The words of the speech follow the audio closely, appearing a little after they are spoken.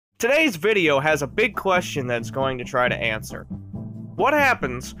Today's video has a big question that it's going to try to answer. What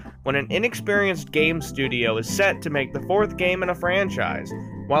happens when an inexperienced game studio is set to make the fourth game in a franchise,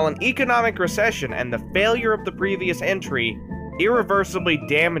 while an economic recession and the failure of the previous entry irreversibly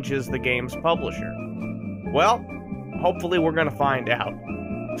damages the game's publisher? Well, hopefully we're gonna find out.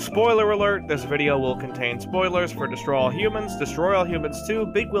 Spoiler alert, this video will contain spoilers for Destroy All Humans, Destroy All Humans 2,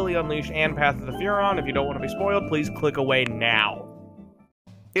 Big Willy Unleashed, and Path of the Furon. If you don't want to be spoiled, please click away now.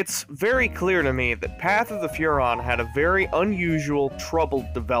 It's very clear to me that Path of the Furon had a very unusual,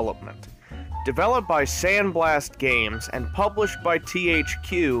 troubled development. Developed by Sandblast Games and published by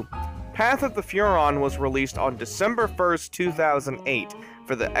THQ, Path of the Furon was released on December 1st, 2008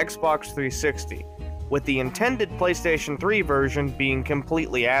 for the Xbox 360, with the intended PlayStation 3 version being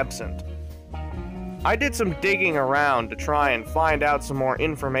completely absent. I did some digging around to try and find out some more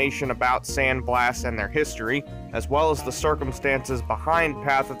information about Sandblast and their history, as well as the circumstances behind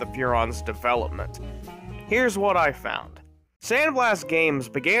Path of the Furon's development. Here's what I found. Sandblast Games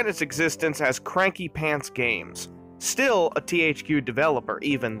began its existence as Cranky Pants Games, still a THQ developer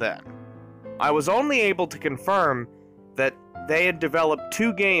even then. I was only able to confirm that they had developed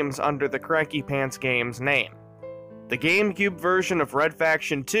 2 games under the Cranky Pants Games name: the GameCube version of Red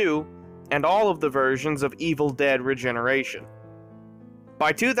Faction 2, and all of the versions of Evil Dead Regeneration.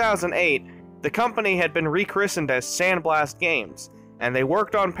 By 2008, the company had been rechristened as Sandblast Games, and they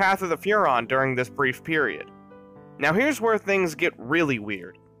worked on Path of the Furon during this brief period. Now here's where things get really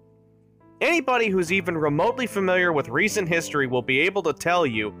weird. Anybody who's even remotely familiar with recent history will be able to tell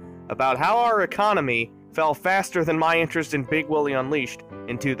you about how our economy fell faster than my interest in Big Willy Unleashed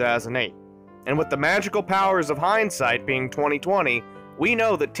in 2008. And with the magical powers of hindsight being 2020, we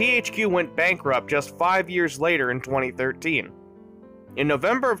know that THQ went bankrupt just 5 years later in 2013. In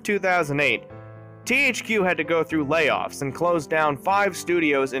November of 2008, THQ had to go through layoffs and close down 5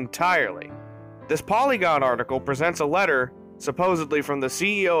 studios entirely. This Polygon article presents a letter, supposedly from the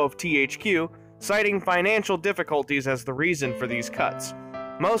CEO of THQ, citing financial difficulties as the reason for these cuts.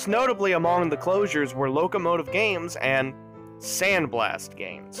 Most notably among the closures were Locomotive Games and Sandblast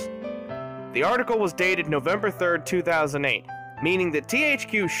Games. The article was dated November 3rd, 2008, meaning that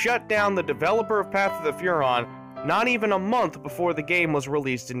THQ shut down the developer of Path of the Furon not even a month before the game was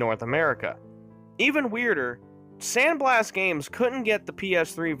released in North America. Even weirder, Sandblast Games couldn't get the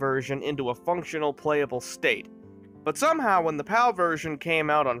PS3 version into a functional playable state, but somehow when the PAL version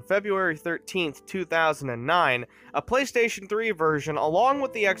came out on February 13th, 2009, a PlayStation 3 version along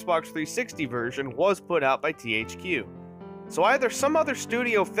with the Xbox 360 version was put out by THQ. So either some other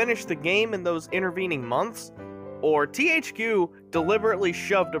studio finished the game in those intervening months, or THQ deliberately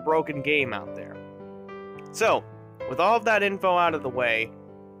shoved a broken game out there. So, with all of that info out of the way,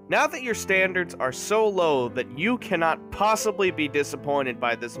 now that your standards are so low that you cannot possibly be disappointed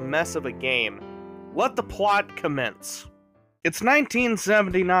by this mess of a game, let the plot commence. It's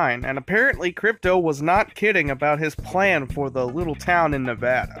 1979, and apparently Crypto was not kidding about his plan for the little town in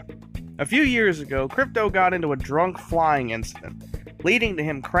Nevada. A few years ago, Crypto got into a drunk flying incident, leading to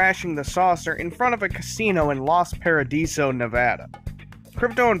him crashing the saucer in front of a casino in Los Paradiso, Nevada.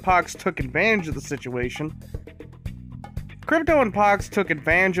 Crypto and Pox took advantage of the situation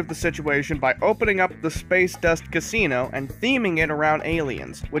by opening up the Space Dust Casino and theming it around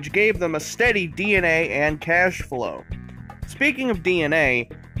aliens, which gave them a steady DNA and cash flow. Speaking of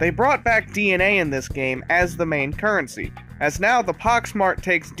DNA, they brought back DNA in this game as the main currency, as now the Poxmart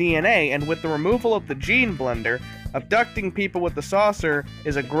takes DNA, and with the removal of the gene blender, abducting people with the saucer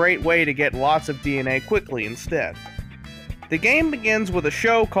is a great way to get lots of DNA quickly instead. The game begins with a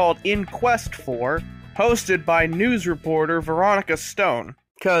show called In Quest For, hosted by news reporter Veronica Stone.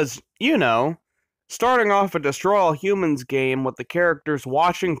 'Cause, you know, starting off a Destroy All Humans game with the characters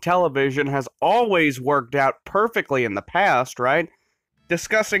watching television has always worked out perfectly in the past, right?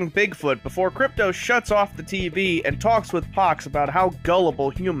 Discussing Bigfoot before Crypto shuts off the TV and talks with Pox about how gullible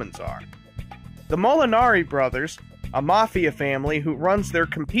humans are. The Molinari brothers, a mafia family who runs their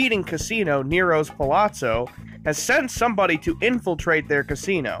competing casino, Nero's Palazzo, has sent somebody to infiltrate their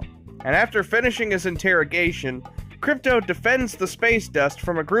casino, and after finishing his interrogation, Crypto defends the Space Dust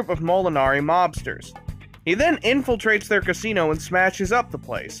from a group of Molinari mobsters. He then infiltrates their casino and smashes up the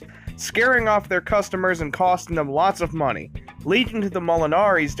place, scaring off their customers and costing them lots of money, leading to the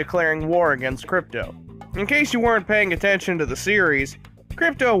Molinaris declaring war against Crypto. In case you weren't paying attention to the series,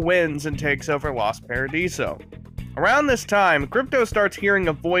 Crypto wins and takes over Los Paradiso. Around this time, Crypto starts hearing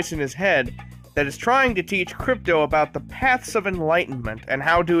a voice in his head that is trying to teach Crypto about the paths of enlightenment and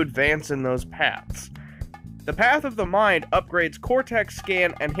how to advance in those paths. The path of the mind upgrades Cortex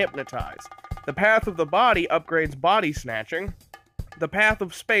Scan and Hypnotize. The path of the body upgrades Body Snatching. The Path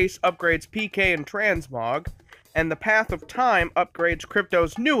of Space upgrades PK and Transmog, and the Path of Time upgrades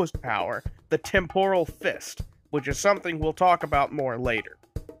Crypto's newest power, the Temporal Fist, which is something we'll talk about more later.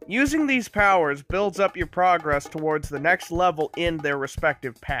 Using these powers builds up your progress towards the next level in their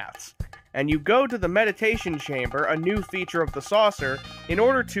respective paths, and you go to the Meditation Chamber, a new feature of the saucer, in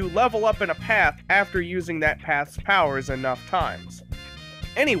order to level up in a path after using that path's powers enough times.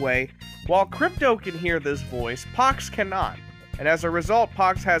 Anyway, while Crypto can hear this voice, Pox cannot, and as a result,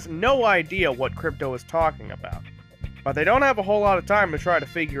 Pox has no idea what Crypto is talking about. But they don't have a whole lot of time to try to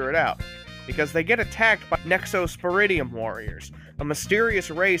figure it out, because they get attacked by Nexosporidium warriors, a mysterious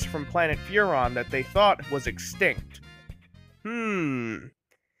race from planet Furon that they thought was extinct.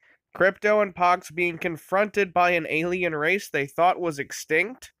 Crypto and Pox being confronted by an alien race they thought was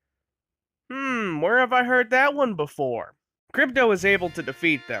extinct? Where have I heard that one before? Crypto is able to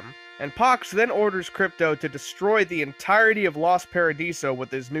defeat them, and Pox then orders Crypto to destroy the entirety of Los Paradiso with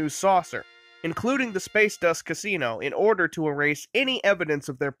his new saucer, including the Space Dust Casino, in order to erase any evidence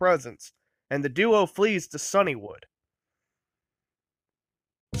of their presence, and the duo flees to Sunnywood.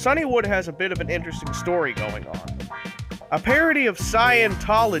 Sunnywood has a bit of an interesting story going on. A parody of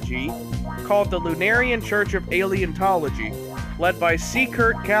Scientology, called the Lunarian Church of Alientology, led by C.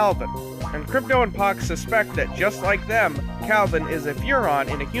 Kurt Calvin, and Crypto and Pox suspect that, just like them, Calvin is a Furon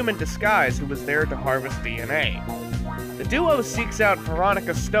in a human disguise who was there to harvest DNA. The duo seeks out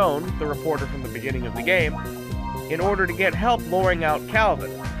Veronica Stone, the reporter from the beginning of the game, in order to get help luring out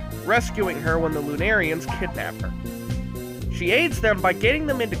Calvin, rescuing her when the Lunarians kidnap her. She aids them by getting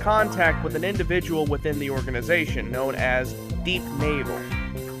them into contact with an individual within the organization known as Deep Naval.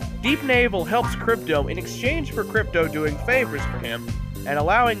 Deep Naval helps Crypto in exchange for Crypto doing favors for him, and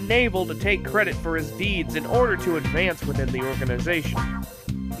allowing Naval to take credit for his deeds in order to advance within the organization.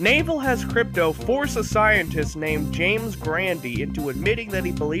 Naval has Crypto force a scientist named James Grandy into admitting that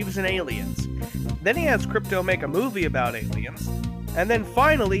he believes in aliens. Then he has Crypto make a movie about aliens, and then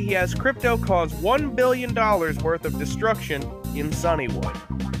finally he has Crypto cause $1 billion worth of destruction in Sunnywood.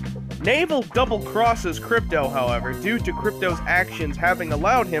 Naval double-crosses Crypto, however, due to Crypto's actions having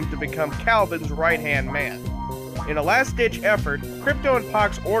allowed him to become Calvin's right-hand man. In a last-ditch effort, Crypto and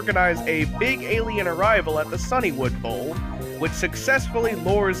Pox organize a big alien arrival at the Sunnywood Bowl, which successfully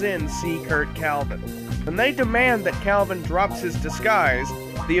lures in C. Kurt Calvin. When they demand that Calvin drops his disguise,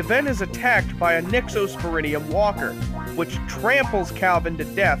 the event is attacked by a Nexosporidium walker, which tramples Calvin to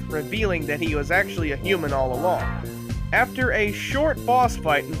death, revealing that he was actually a human all along. After a short boss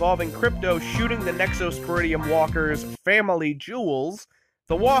fight involving Crypto shooting the Nexosporidium walker's family jewels,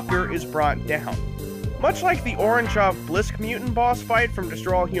 the walker is brought down. Much like the Orangeov Blisk mutant boss fight from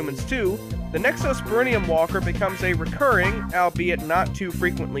Destroy All Humans 2, the Nexosporidium walker becomes a recurring, albeit not too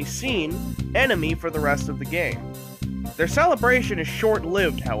frequently seen, enemy for the rest of the game. Their celebration is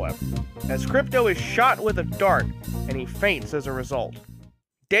short-lived, however, as Crypto is shot with a dart, and he faints as a result.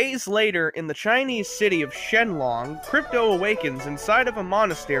 Days later, in the Chinese city of Shenlong, Crypto awakens inside of a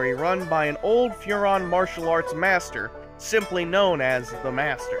monastery run by an old Furon martial arts master, simply known as the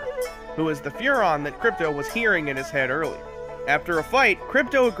Master, who is the Furon that Crypto was hearing in his head earlier. After a fight,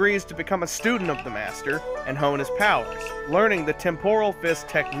 Crypto agrees to become a student of the Master and hone his powers, learning the Temporal Fist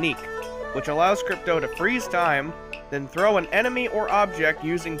technique, which allows Crypto to freeze time, then throw an enemy or object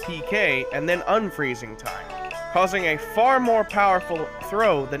using PK, and then unfreezing time, causing a far more powerful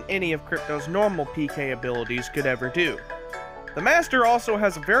throw than any of Crypto's normal PK abilities could ever do. The Master also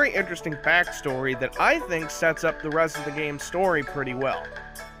has a very interesting backstory that I think sets up the rest of the game's story pretty well.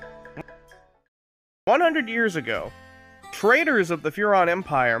 100 years ago, traitors of the Furon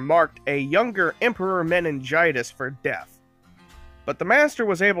Empire marked a younger Emperor Meningitis for death, but the Master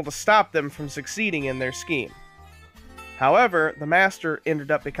was able to stop them from succeeding in their scheme. However, the Master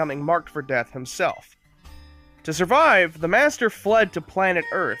ended up becoming marked for death himself. To survive, the Master fled to planet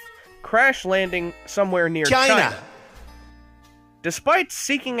Earth, crash landing somewhere near China. Despite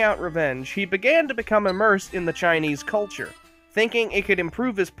seeking out revenge, he began to become immersed in the Chinese culture, thinking it could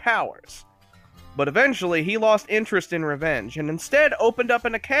improve his powers. But eventually, he lost interest in revenge, and instead opened up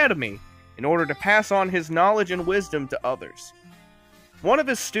an academy in order to pass on his knowledge and wisdom to others. One of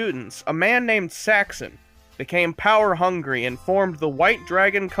his students, a man named Saxon, became power-hungry and formed the White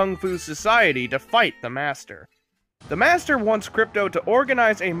Dragon Kung Fu Society to fight the Master. The Master wants Crypto to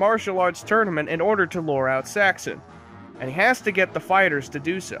organize a martial arts tournament in order to lure out Saxon, and he has to get the fighters to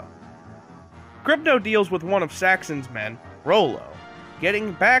do so. Crypto deals with one of Saxon's men, Rollo,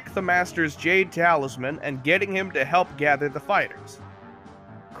 getting back the Master's Jade Talisman and getting him to help gather the fighters.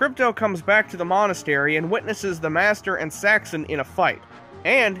 Crypto comes back to the monastery and witnesses the Master and Saxon in a fight,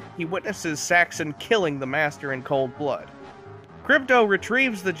 and he witnesses Saxon killing the Master in cold blood. Crypto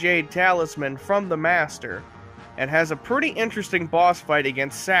retrieves the Jade Talisman from the Master, and has a pretty interesting boss fight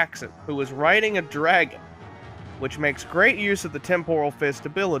against Saxon, who is riding a dragon, which makes great use of the Temporal Fist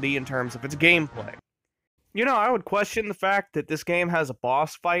ability in terms of its gameplay. You know, I would question the fact that this game has a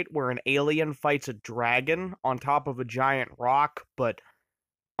boss fight where an alien fights a dragon on top of a giant rock, but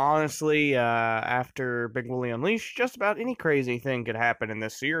honestly, after Big Willy Unleashed, just about any crazy thing could happen in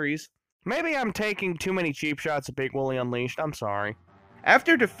this series. Maybe I'm taking too many cheap shots at Big Willy Unleashed, I'm sorry.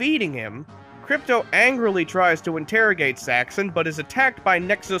 After defeating him, Crypto angrily tries to interrogate Saxon, but is attacked by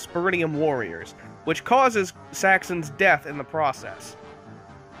Nexosporidium warriors, which causes Saxon's death in the process.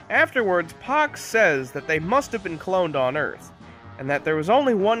 Afterwards, Pox says that they must have been cloned on Earth, and that there was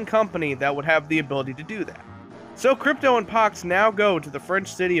only one company that would have the ability to do that. So Crypto and Pox now go to the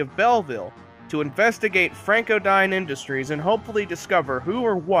French city of Belleville to investigate Francodyne Industries and hopefully discover who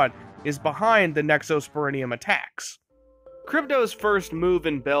or what is behind the Nexosporidium attacks. Crypto's first move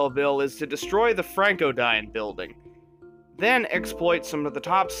in Belleville is to destroy the Francodyne building, then exploit some of the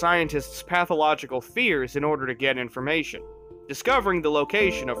top scientists' pathological fears in order to get information, discovering the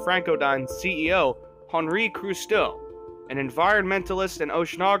location of Francodyne's CEO, Henri Cousteau, an environmentalist and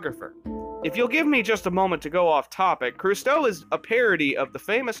oceanographer. If you'll give me just a moment to go off topic, Cousteau is a parody of the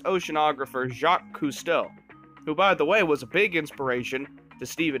famous oceanographer Jacques Cousteau, who, by the way, was a big inspiration to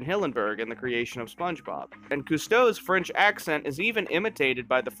Steven Hillenburg in the creation of SpongeBob, and Cousteau's French accent is even imitated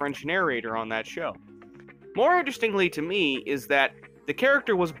by the French narrator on that show. More interestingly to me is that the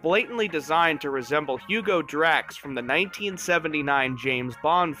character was blatantly designed to resemble Hugo Drax from the 1979 James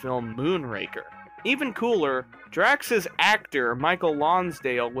Bond film Moonraker. Even cooler, Drax's actor, Michael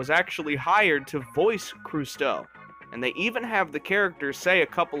Lonsdale, was actually hired to voice Cousteau, and they even have the character say a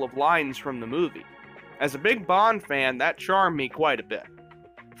couple of lines from the movie. As a big Bond fan, that charmed me quite a bit.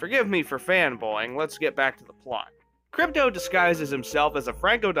 Forgive me for fanboying, let's get back to the plot. Crypto disguises himself as a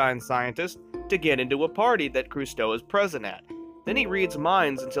Francodyne scientist to get into a party that Cousteau is present at. Then he reads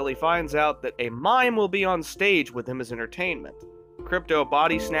minds until he finds out that a mime will be on stage with him as entertainment. Crypto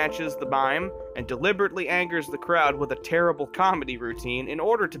body snatches the mime and deliberately angers the crowd with a terrible comedy routine in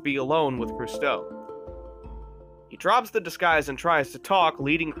order to be alone with Cousteau. He drops the disguise and tries to talk,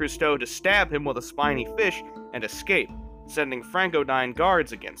 leading Cousteau to stab him with a spiny fish and escape, sending Francodyne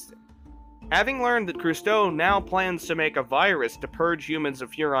guards against him. Having learned that Cousteau now plans to make a virus to purge humans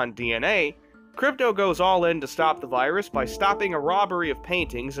of Furon DNA, Crypto goes all in to stop the virus by stopping a robbery of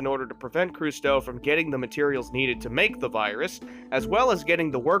paintings in order to prevent Cousteau from getting the materials needed to make the virus, as well as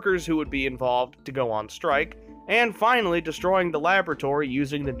getting the workers who would be involved to go on strike, and finally destroying the laboratory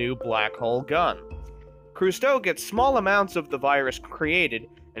using the new black hole gun. Cousteau gets small amounts of the virus created,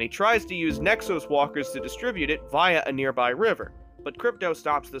 and he tries to use Nexos walkers to distribute it via a nearby river, but Crypto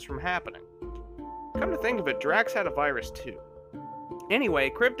stops this from happening. Come to think of it, Drax had a virus too. Anyway,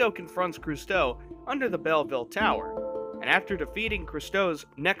 Crypto confronts Cousteau under the Belleville Tower, and after defeating Cousteau's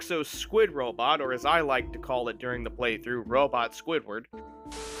Nexos Squid Robot, or as I like to call it during the playthrough, Robot Squidward,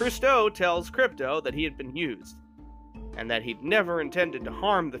 Cousteau tells Crypto that he had been used, and that he'd never intended to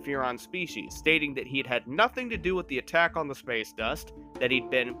harm the Furon species, stating that he'd had nothing to do with the attack on the space dust, that he'd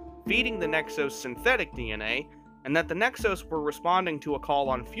been feeding the Nexos synthetic DNA, and that the Nexos were responding to a call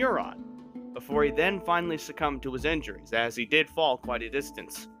on Furon, before he then finally succumbed to his injuries, as he did fall quite a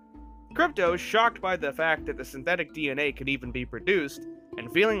distance. Crypto, shocked by the fact that the synthetic DNA could even be produced,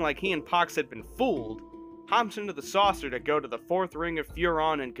 and feeling like he and Pox had been fooled, hops into the saucer to go to the fourth ring of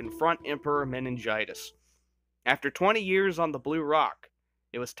Furon and confront Emperor Meningitis. After 20 years on the Blue Rock,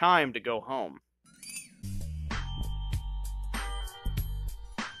 it was time to go home.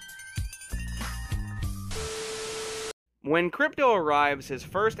 When Crypto arrives, his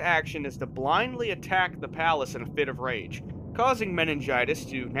first action is to blindly attack the palace in a fit of rage, causing Meningitis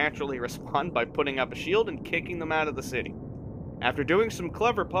to naturally respond by putting up a shield and kicking them out of the city. After doing some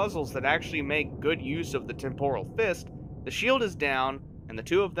clever puzzles that actually make good use of the Temporal Fist, the shield is down, and the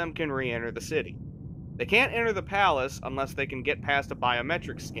two of them can re-enter the city. They can't enter the palace unless they can get past a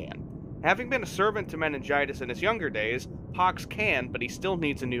biometric scan. Having been a servant to Meningitis in his younger days, Pox can, but he still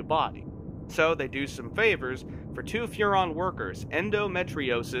needs a new body. So they do some favors for two Furon workers,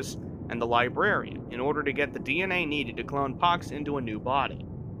 Endometriosis and the Librarian, in order to get the DNA needed to clone Pox into a new body.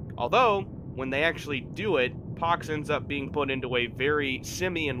 Although, when they actually do it, Pox ends up being put into a very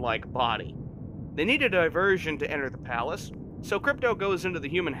simian-like body. They need a diversion to enter the palace, so Crypto goes into the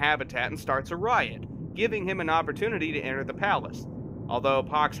human habitat and starts a riot, giving him an opportunity to enter the palace, although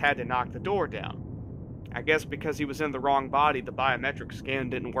Pox had to knock the door down. I guess because he was in the wrong body, the biometric scan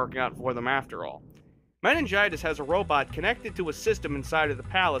didn't work out for them after all. Meningitis has a robot connected to a system inside of the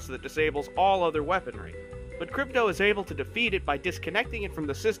palace that disables all other weaponry, but Crypto is able to defeat it by disconnecting it from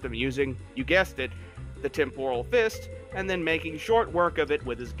the system using, you guessed it, the temporal fist, and then making short work of it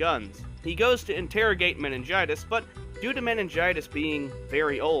with his guns. He goes to interrogate Meningitis, but due to Meningitis being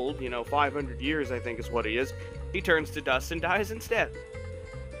very old, 500 years I think is what he is, he turns to dust and dies instead.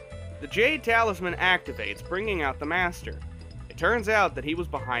 The Jade Talisman activates, bringing out the Master. It turns out that he was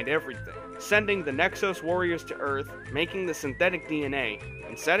behind everything, sending the Nexos warriors to Earth, making the synthetic DNA,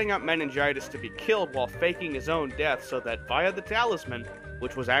 and setting up Meningitis to be killed while faking his own death so that via the Talisman,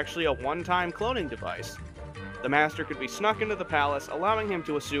 which was actually a one-time cloning device, the Master could be snuck into the palace, allowing him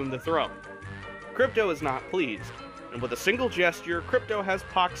to assume the throne. Crypto is not pleased, and with a single gesture, Crypto has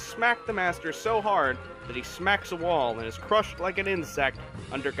Pox smack the Master so hard that he smacks a wall and is crushed like an insect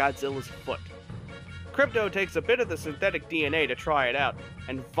under Godzilla's foot. Crypto takes a bit of the synthetic DNA to try it out,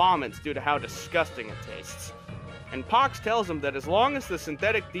 and vomits due to how disgusting it tastes. And Pox tells him that as long as the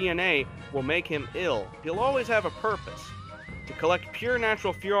synthetic DNA will make him ill, he'll always have a purpose: to collect pure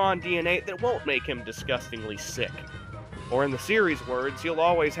natural Furon DNA that won't make him disgustingly sick. Or in the series' words, he'll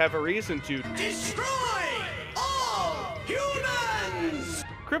always have a reason to destroy all humans!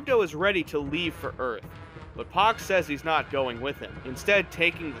 Crypto is ready to leave for Earth, but Pox says he's not going with him, instead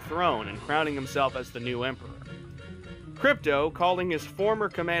taking the throne and crowning himself as the new Emperor. Crypto, calling his former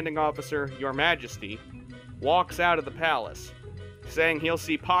commanding officer Your Majesty, walks out of the palace, saying he'll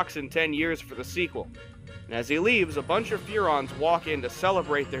see Pox in 10 years for the sequel. And as he leaves, a bunch of Furons walk in to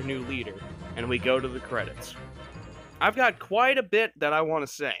celebrate their new leader, and we go to the credits. I've got quite a bit that I want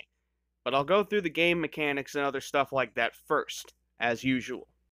to say, but I'll go through the game mechanics and other stuff like that first, as usual.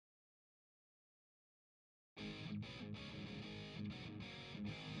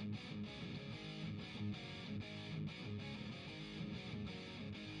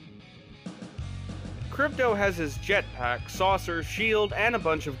 Crypto has his jetpack, saucer, shield, and a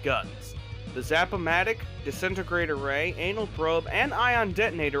bunch of guns. The Zap-O-Matic, Disintegrator Ray, Anal Probe, and Ion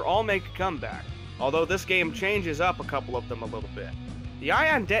Detonator all make a comeback, although this game changes up a couple of them a little bit. The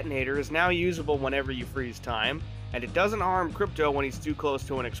Ion Detonator is now usable whenever you freeze time, and it doesn't harm Crypto when he's too close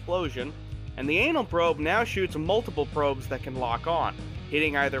to an explosion, and the Anal Probe now shoots multiple probes that can lock on,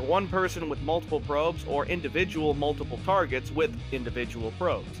 hitting either one person with multiple probes or individual multiple targets with individual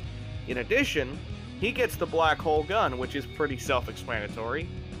probes. In addition, he gets the Black Hole Gun, which is pretty self-explanatory,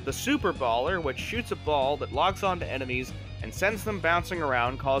 the Super Baller, which shoots a ball that locks onto enemies and sends them bouncing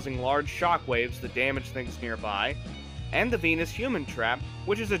around, causing large shockwaves that damage things nearby, and the Venus Human Trap,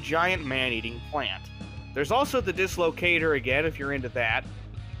 which is a giant man-eating plant. There's also the Dislocator again, if you're into that.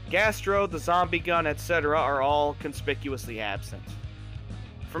 Gastro, the Zombie Gun, etc. are all conspicuously absent.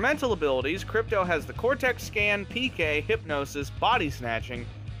 For mental abilities, Crypto has the Cortex Scan, PK, Hypnosis, Body Snatching,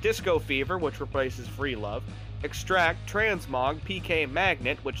 Disco Fever, which replaces Free Love, Extract, Transmog, PK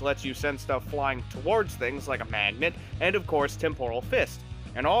Magnet, which lets you send stuff flying towards things like a magnet, and of course Temporal Fist.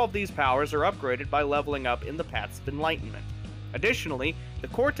 And all of these powers are upgraded by leveling up in the Paths of Enlightenment. Additionally, the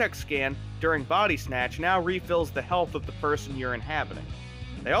Cortex Scan during Body Snatch now refills the health of the person you're inhabiting.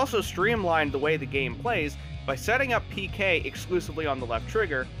 They also streamlined the way the game plays by setting up PK exclusively on the left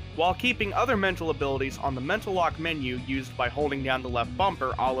trigger, while keeping other mental abilities on the mental lock menu used by holding down the left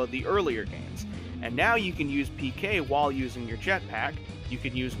bumper a la the earlier games. And now you can use PK while using your jetpack, you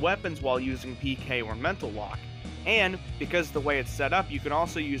can use weapons while using PK or mental lock, and because the way it's set up, you can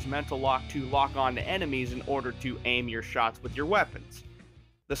also use mental lock to lock onto enemies in order to aim your shots with your weapons.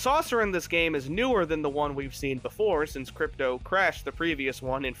 The saucer in this game is newer than the one we've seen before, since Crypto crashed the previous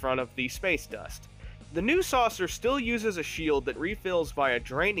one in front of the space dust. The new saucer still uses a shield that refills via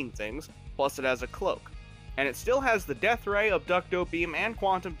draining things, plus it has a cloak. And it still has the Death Ray, Abducto Beam, and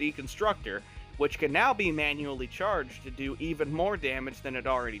Quantum Deconstructor, which can now be manually charged to do even more damage than it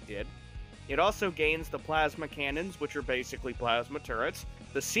already did. It also gains the Plasma Cannons, which are basically plasma turrets,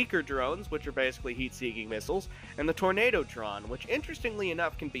 the Seeker Drones, which are basically heat-seeking missiles, and the Tornadotron, which interestingly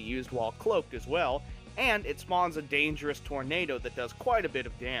enough can be used while cloaked as well, and it spawns a dangerous tornado that does quite a bit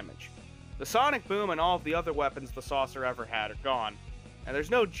of damage. The Sonic Boom and all of the other weapons the saucer ever had are gone, and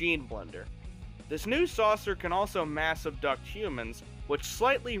there's no Gene Blender. This new saucer can also mass abduct humans, which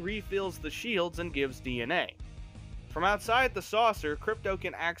slightly refills the shields and gives DNA. From outside the saucer, Crypto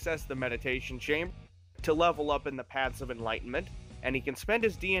can access the Meditation Chamber to level up in the Paths of Enlightenment, and he can spend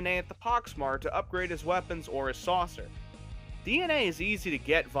his DNA at the Poxmar to upgrade his weapons or his saucer. DNA is easy to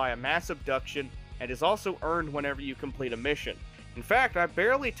get via mass abduction, and is also earned whenever you complete a mission. In fact, I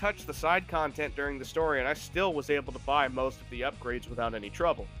barely touched the side content during the story, and I still was able to buy most of the upgrades without any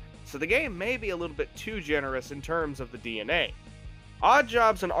trouble. So the game may be a little bit too generous in terms of the DNA.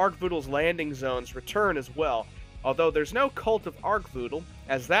 Oddjobs and Arkvoodle's landing zones return as well, although there's no Cult of Arkvoodle,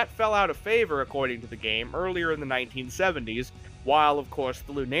 as that fell out of favor according to the game earlier in the 1970s, while of course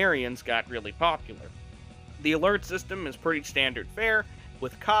the Lunarians got really popular. The alert system is pretty standard fare,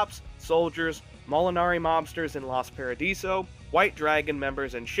 with cops, soldiers, Molinari mobsters in Los Paradiso, White Dragon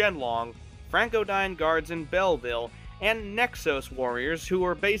members in Shenlong, Francodyne guards in Belleville, and Nexos warriors who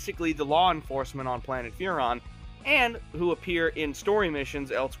are basically the law enforcement on planet Furon, and who appear in story missions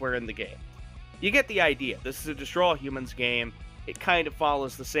elsewhere in the game. You get the idea. This is a Destroy All Humans game. It kind of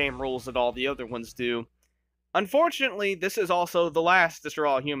follows the same rules that all the other ones do. Unfortunately, this is also the last Destroy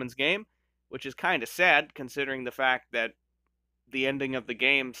All Humans game, which is kind of sad considering the fact that the ending of the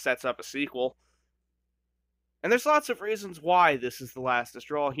game sets up a sequel. And there's lots of reasons why this is the last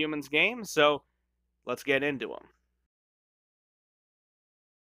Destroy All Humans game, so let's get into them.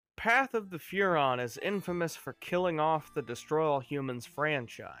 Path of the Furon is infamous for killing off the Destroy All Humans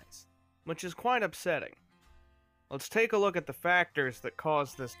franchise, which is quite upsetting. Let's take a look at the factors that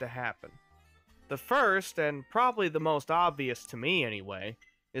caused this to happen. The first, and probably the most obvious to me anyway,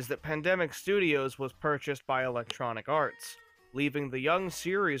 is that Pandemic Studios was purchased by Electronic Arts, leaving the young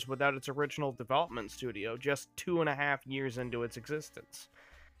series without its original development studio just 2.5 years into its existence.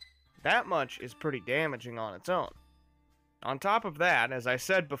 That much is pretty damaging on its own. On top of that, as I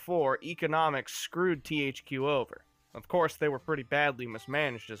said before, economics screwed THQ over. Of course, they were pretty badly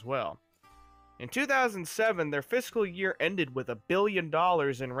mismanaged as well. In 2007, their fiscal year ended with $1 billion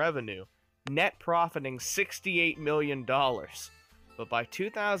in revenue, net profiting $68 million. But by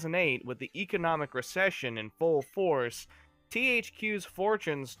 2008, with the economic recession in full force, THQ's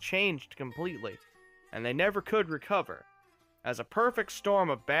fortunes changed completely, and they never could recover, as a perfect storm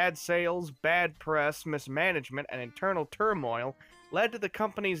of bad sales, bad press, mismanagement, and internal turmoil led to the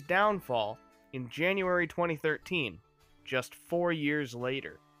company's downfall in January 2013, just 4 years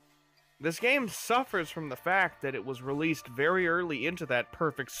later. This game suffers from the fact that it was released very early into that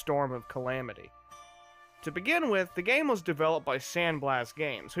perfect storm of calamity. To begin with, the game was developed by Sandblast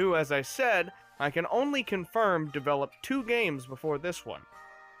Games, who, as I said, I can only confirm developed 2 games before this one.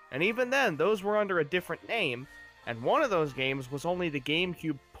 And even then, those were under a different name, and one of those games was only the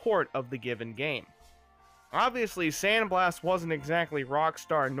GameCube port of the given game. Obviously, Sandblast wasn't exactly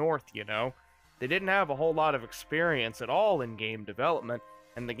Rockstar North, you know. They didn't have a whole lot of experience at all in game development,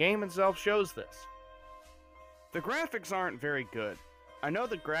 and the game itself shows this. The graphics aren't very good. I know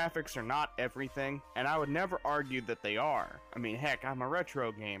the graphics are not everything, and I would never argue that they are. I mean, heck, I'm a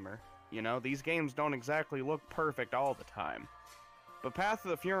retro gamer. You know, these games don't exactly look perfect all the time. But Path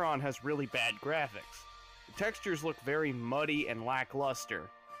of the Furon has really bad graphics. The textures look very muddy and lackluster,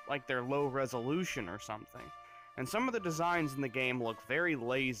 like they're low resolution or something. And some of the designs in the game look very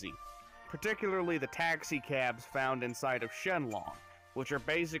lazy, particularly the taxi cabs found inside of Shenlong, which are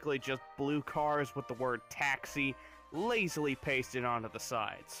basically just blue cars with the word taxi lazily pasted onto the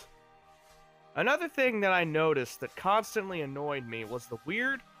sides. Another thing that I noticed that constantly annoyed me was the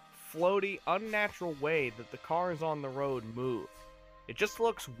weird, floaty, unnatural way that the cars on the road move. It just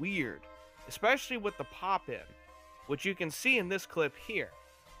looks weird, especially with the pop-in, which you can see in this clip here.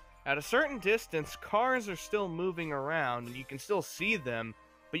 At a certain distance, cars are still moving around and you can still see them,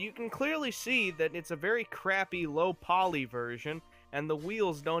 but you can clearly see that it's a very crappy low-poly version and the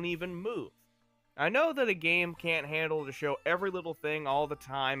wheels don't even move. I know that a game can't handle to show every little thing all the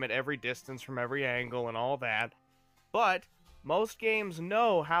time at every distance from every angle and all that, but most games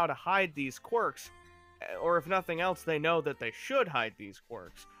know how to hide these quirks, or if nothing else, they know that they should hide these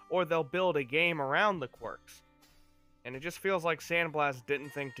quirks, or they'll build a game around the quirks. And it just feels like Sandblast didn't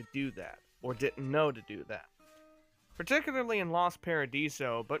think to do that, or didn't know to do that. Particularly in Los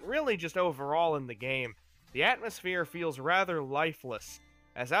Paradiso, but really just overall in the game, the atmosphere feels rather lifeless,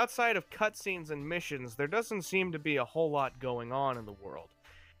 as outside of cutscenes and missions, there doesn't seem to be a whole lot going on in the world.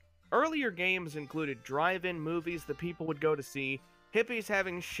 Earlier games included drive-in movies that people would go to see, hippies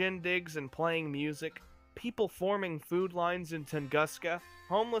having shindigs and playing music, people forming food lines in Tunguska,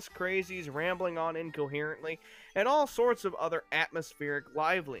 homeless crazies rambling on incoherently, and all sorts of other atmospheric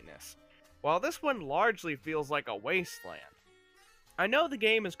liveliness, while this one largely feels like a wasteland. I know the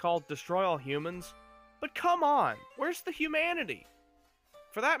game is called Destroy All Humans, but come on, where's the humanity?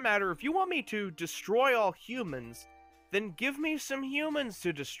 For that matter, if you want me to destroy all humans, then give me some humans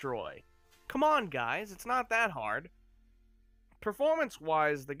to destroy. Come on, guys, it's not that hard.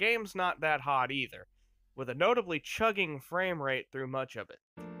 Performance-wise, the game's not that hot either, with a notably chugging frame rate through much of it.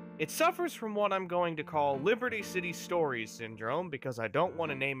 It suffers from what I'm going to call Liberty City Stories syndrome, because I don't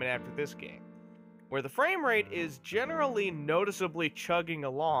want to name it after this game, where the frame rate is generally noticeably chugging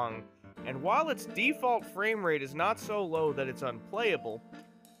along, and while its default frame rate is not so low that it's unplayable,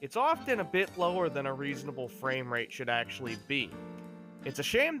 it's often a bit lower than a reasonable frame rate should actually be. It's a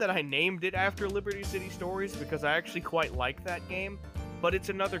shame that I named it after Liberty City Stories because I actually quite like that game, but it's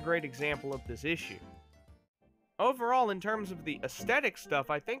another great example of this issue. Overall, in terms of the aesthetic stuff,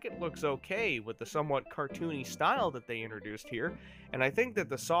 I think it looks okay with the somewhat cartoony style that they introduced here, and I think that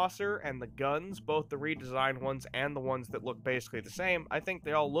the saucer and the guns, both the redesigned ones and the ones that look basically the same, I think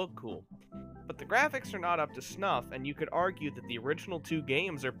they all look cool. But the graphics are not up to snuff, and you could argue that the original two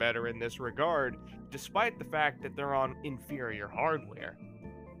games are better in this regard, despite the fact that they're on inferior hardware.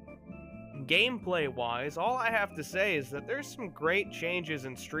 Gameplay-wise, all I have to say is that there's some great changes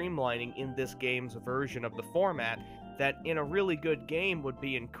and streamlining in this game's version of the format that in a really good game would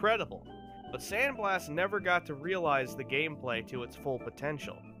be incredible, but Sandblast never got to realize the gameplay to its full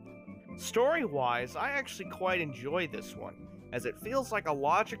potential. Story-wise, I actually quite enjoy this one, as it feels like a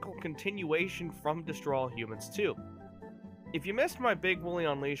logical continuation from Destroy All Humans 2. If you missed my Big Willy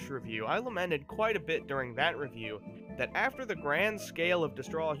Unleashed review, I lamented quite a bit during that review that after the grand scale of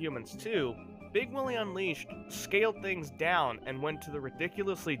Destroy All Humans 2, Big Willy Unleashed scaled things down and went to the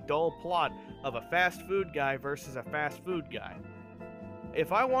ridiculously dull plot of a fast food guy versus a fast food guy.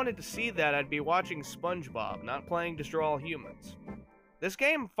 If I wanted to see that, I'd be watching SpongeBob, not playing Destroy All Humans. This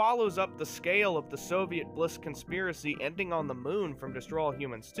game follows up the scale of the Soviet Bliss conspiracy ending on the moon from Destroy All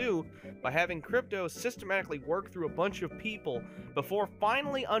Humans 2 by having Crypto systematically work through a bunch of people before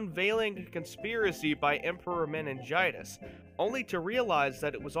finally unveiling a conspiracy by Emperor Meningitis, only to realize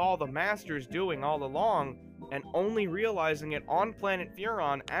that it was all the Masters doing all along, and only realizing it on planet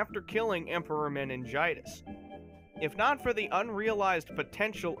Furon after killing Emperor Meningitis. If not for the unrealized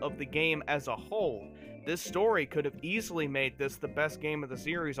potential of the game as a whole, this story could have easily made this the best game of the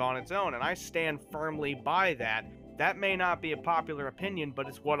series on its own, and I stand firmly by that. That may not be a popular opinion, but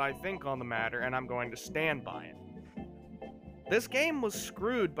it's what I think on the matter, and I'm going to stand by it. This game was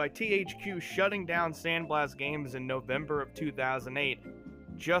screwed by THQ shutting down Sandblast Games in November of 2008,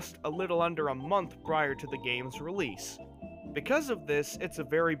 just a little under a month prior to the game's release. Because of this, it's a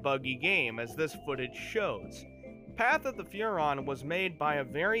very buggy game, as this footage shows. Path of the Furon was made by a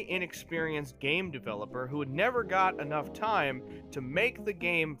very inexperienced game developer who had never got enough time to make the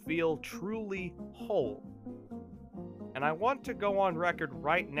game feel truly whole. And I want to go on record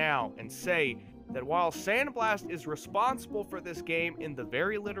right now and say that while Sandblast is responsible for this game in the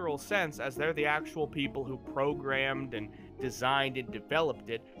very literal sense, as they're the actual people who programmed and designed and developed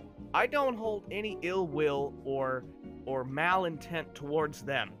it, I don't hold any ill will or malintent towards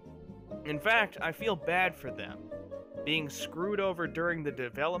them. In fact, I feel bad for them, being screwed over during the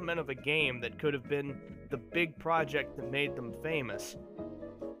development of a game that could have been the big project that made them famous,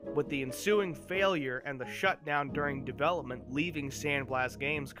 with the ensuing failure and the shutdown during development leaving Sandblast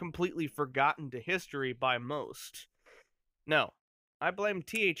Games completely forgotten to history by most. No, I blame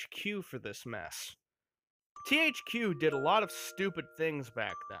THQ for this mess. THQ did a lot of stupid things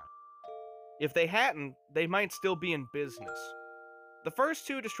back then. If they hadn't, they might still be in business. The first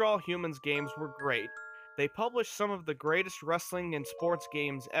two Destroy All Humans games were great. They published some of the greatest wrestling and sports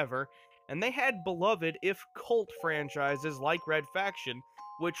games ever, and they had beloved, if cult franchises like Red Faction,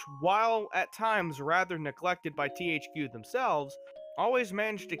 which, while at times rather neglected by THQ themselves, always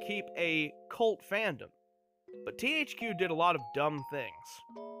managed to keep a cult fandom. But THQ did a lot of dumb things.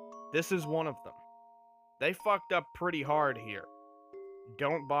 This is one of them. They fucked up pretty hard here.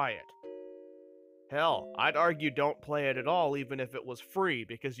 Don't buy it. Hell, I'd argue don't play it at all even if it was free,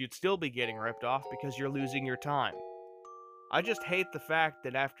 because you'd still be getting ripped off because you're losing your time. I just hate the fact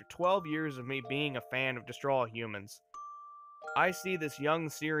that after 12 years of me being a fan of Destroy All Humans, I see this young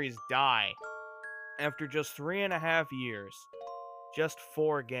series die after just 3.5 years, just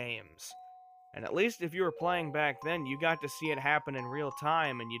 4 games. And at least if you were playing back then, you got to see it happen in real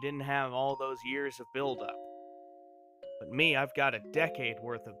time and you didn't have all those years of build-up. But me, I've got a decade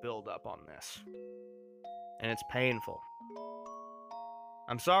worth of build-up on this. And it's painful.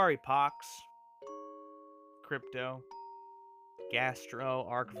 I'm sorry, Pox, Crypto, Gastro,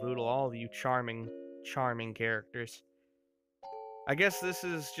 Arcvoodle, all of you charming, charming characters. I guess this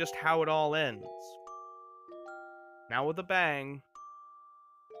is just how it all ends. Not with a bang,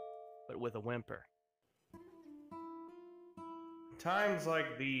 but with a whimper. Times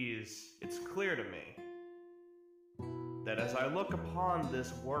like these, it's clear to me that as I look upon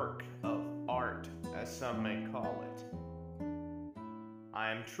this work of art, as some may call it, I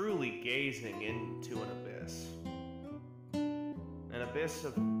am truly gazing into an abyss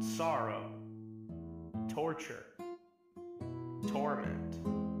of sorrow, torture, torment,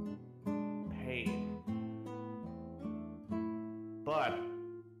 pain. But,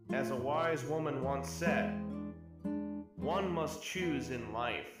 as a wise woman once said, one must choose in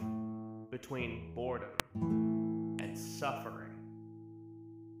life between boredom and suffering.